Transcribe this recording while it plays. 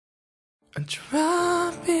A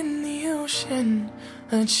drop in the ocean,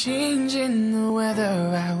 a change in the weather.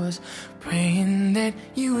 I was praying that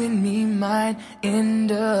you and me might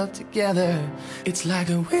end up together. It's like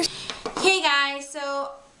a wish. Hey guys,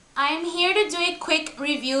 so I'm here to do a quick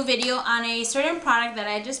review video on a certain product that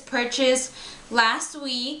I just purchased last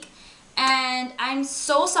week. And I'm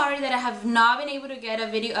so sorry that I have not been able to get a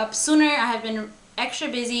video up sooner. I have been extra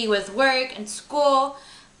busy with work and school.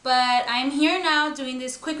 But I'm here now doing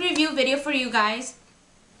this quick review video for you guys.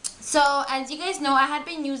 So as you guys know, I had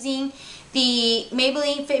been using the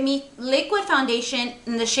Maybelline FitMe liquid foundation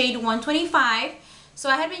in the shade 125. So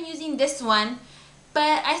I had been using this one.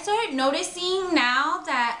 But I started noticing now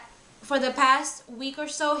that for the past week or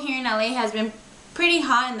so here in LA has been pretty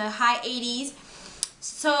hot in the high 80s.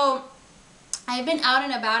 So I've been out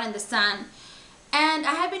and about in the sun. And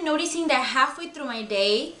I have been noticing that halfway through my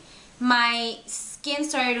day, my skin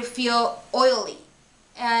started to feel oily,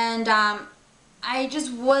 and I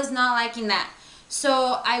just was not liking that.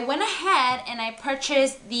 So I went ahead and I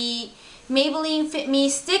purchased the Maybelline Fit Me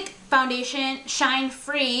Stick Foundation Shine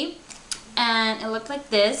Free, and it looked like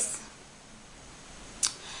this.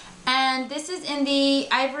 And this is in the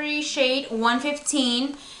ivory shade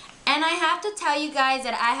 115, and I have to tell you guys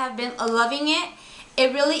that I have been loving it.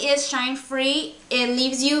 It really is shine free. It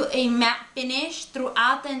leaves you a matte finish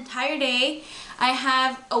throughout the entire day. I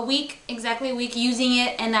have exactly a week using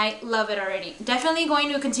it, and I love it already. Definitely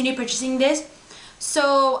going to continue purchasing this.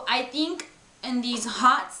 So I think in these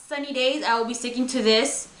hot sunny days I will be sticking to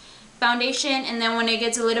this foundation, and then when it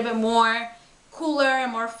gets a little bit more cooler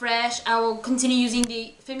and more fresh, I will continue using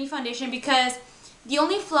the Fit Me foundation, because the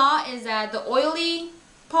only flaw is that the oily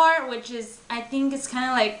part, which is, I think it's kind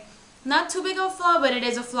of like not too big of a flaw, but it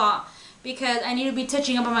is a flaw because I need to be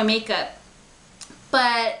touching up on my makeup.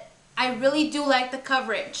 But I really do like the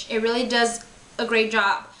coverage. It really does a great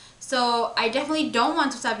job. So I definitely don't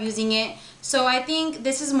want to stop using it. So I think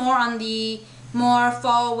this is more on the more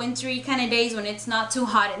fall, wintry kind of days when it's not too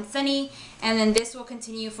hot and sunny. And then this will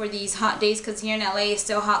continue for these hot days, because here in LA it's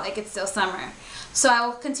still hot, like it's still summer. So I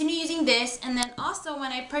will continue using this. And then also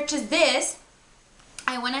when I purchased this,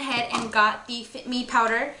 I went ahead and got the Fit Me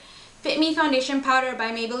powder. Fit Me Foundation Powder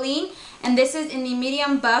by Maybelline, and this is in the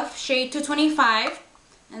medium buff shade 225,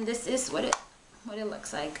 and this is what it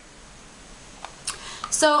looks like.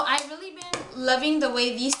 So I've really been loving the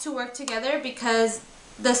way these two work together, because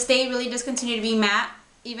the stay really does continue to be matte,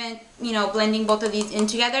 even, you know, blending both of these in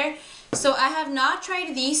together. So I have not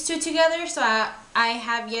tried these two together, so I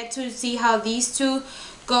have yet to see how these two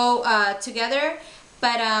go together.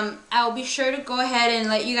 But I'll be sure to go ahead and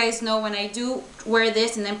let you guys know when I do wear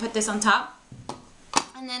this and then put this on top.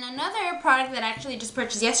 And then another product that I actually just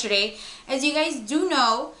purchased yesterday, as you guys do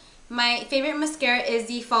know, my favorite mascara is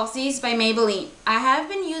the Falsies by Maybelline. I have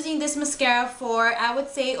been using this mascara for, I would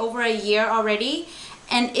say, over a year already,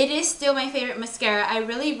 and it is still my favorite mascara. I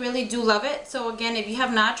really, really do love it. So again, if you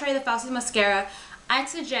have not tried the Falsies mascara, I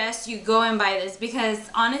suggest you go and buy this, because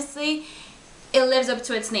honestly, it lives up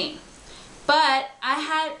to its name. But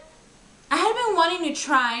I had been wanting to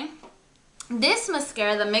try this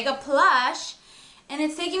mascara, the Mega Plush, and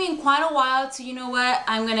it's taking me quite a while to, you know what,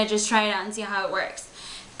 I'm gonna just try it out and see how it works.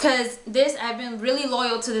 Cause I've been really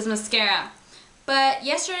loyal to this mascara. But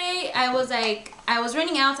yesterday I was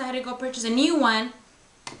running out, so I had to go purchase a new one,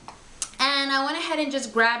 and I went ahead and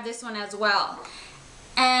just grabbed this one as well.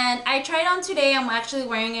 And I tried it on today. I'm actually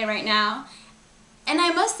wearing it right now. And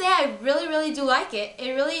I must say, I really, really do like it.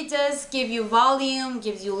 It really does give you volume,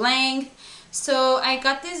 gives you length. So I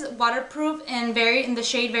got this waterproof and in the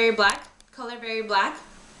shade Very Black, color Very Black.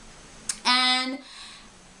 And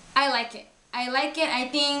I like it. I like it. I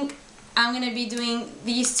think I'm going to be doing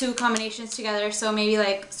these two combinations together. So maybe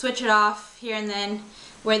like switch it off here and then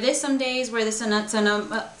wear this some days, wear this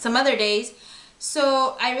some other days.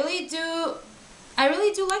 So I really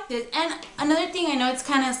do like this. And another thing, I know it's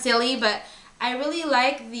kind of silly, but I really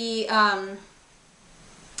like the, I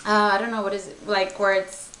don't know what is it, like where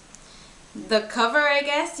it's the cover, I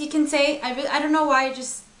guess you can say. I don't know why,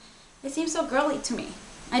 it seems so girly to me.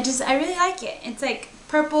 I really like it. It's like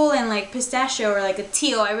purple and like pistachio, or like a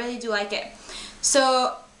teal. I really do like it.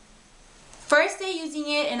 So first day using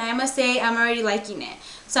it, and I must say I'm already liking it.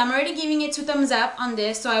 So I'm already giving it 2 thumbs up on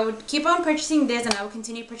this. So I would keep on purchasing this, and I will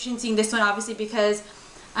continue purchasing this one, obviously, because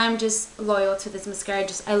I'm just loyal to this mascara.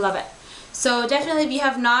 I love it. So definitely, if you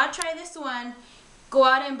have not tried this one, go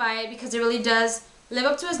out and buy it, because it really does live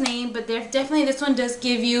up to its name. But definitely this one does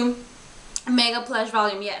give you Mega Plush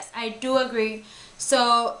volume. Yes, I do agree.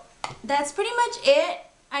 So that's pretty much it.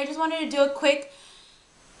 I just wanted to do a quick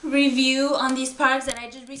review on these products that I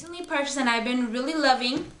just recently purchased and I've been really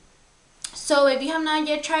loving. So if you have not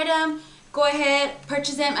yet tried them, go ahead,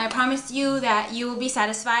 purchase them. I promise you that you will be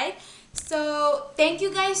satisfied. So thank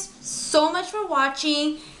you guys so much for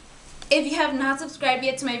watching. If you have not subscribed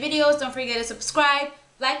yet to my videos, don't forget to subscribe,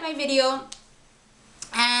 like my video,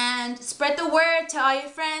 and spread the word to all your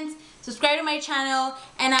friends. Subscribe to my channel,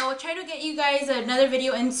 and I will try to get you guys another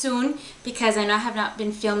video in soon, because I know I have not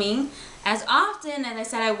been filming as often as I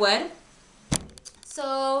said I would.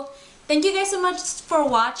 So thank you guys so much for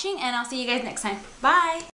watching, and I'll see you guys next time. Bye!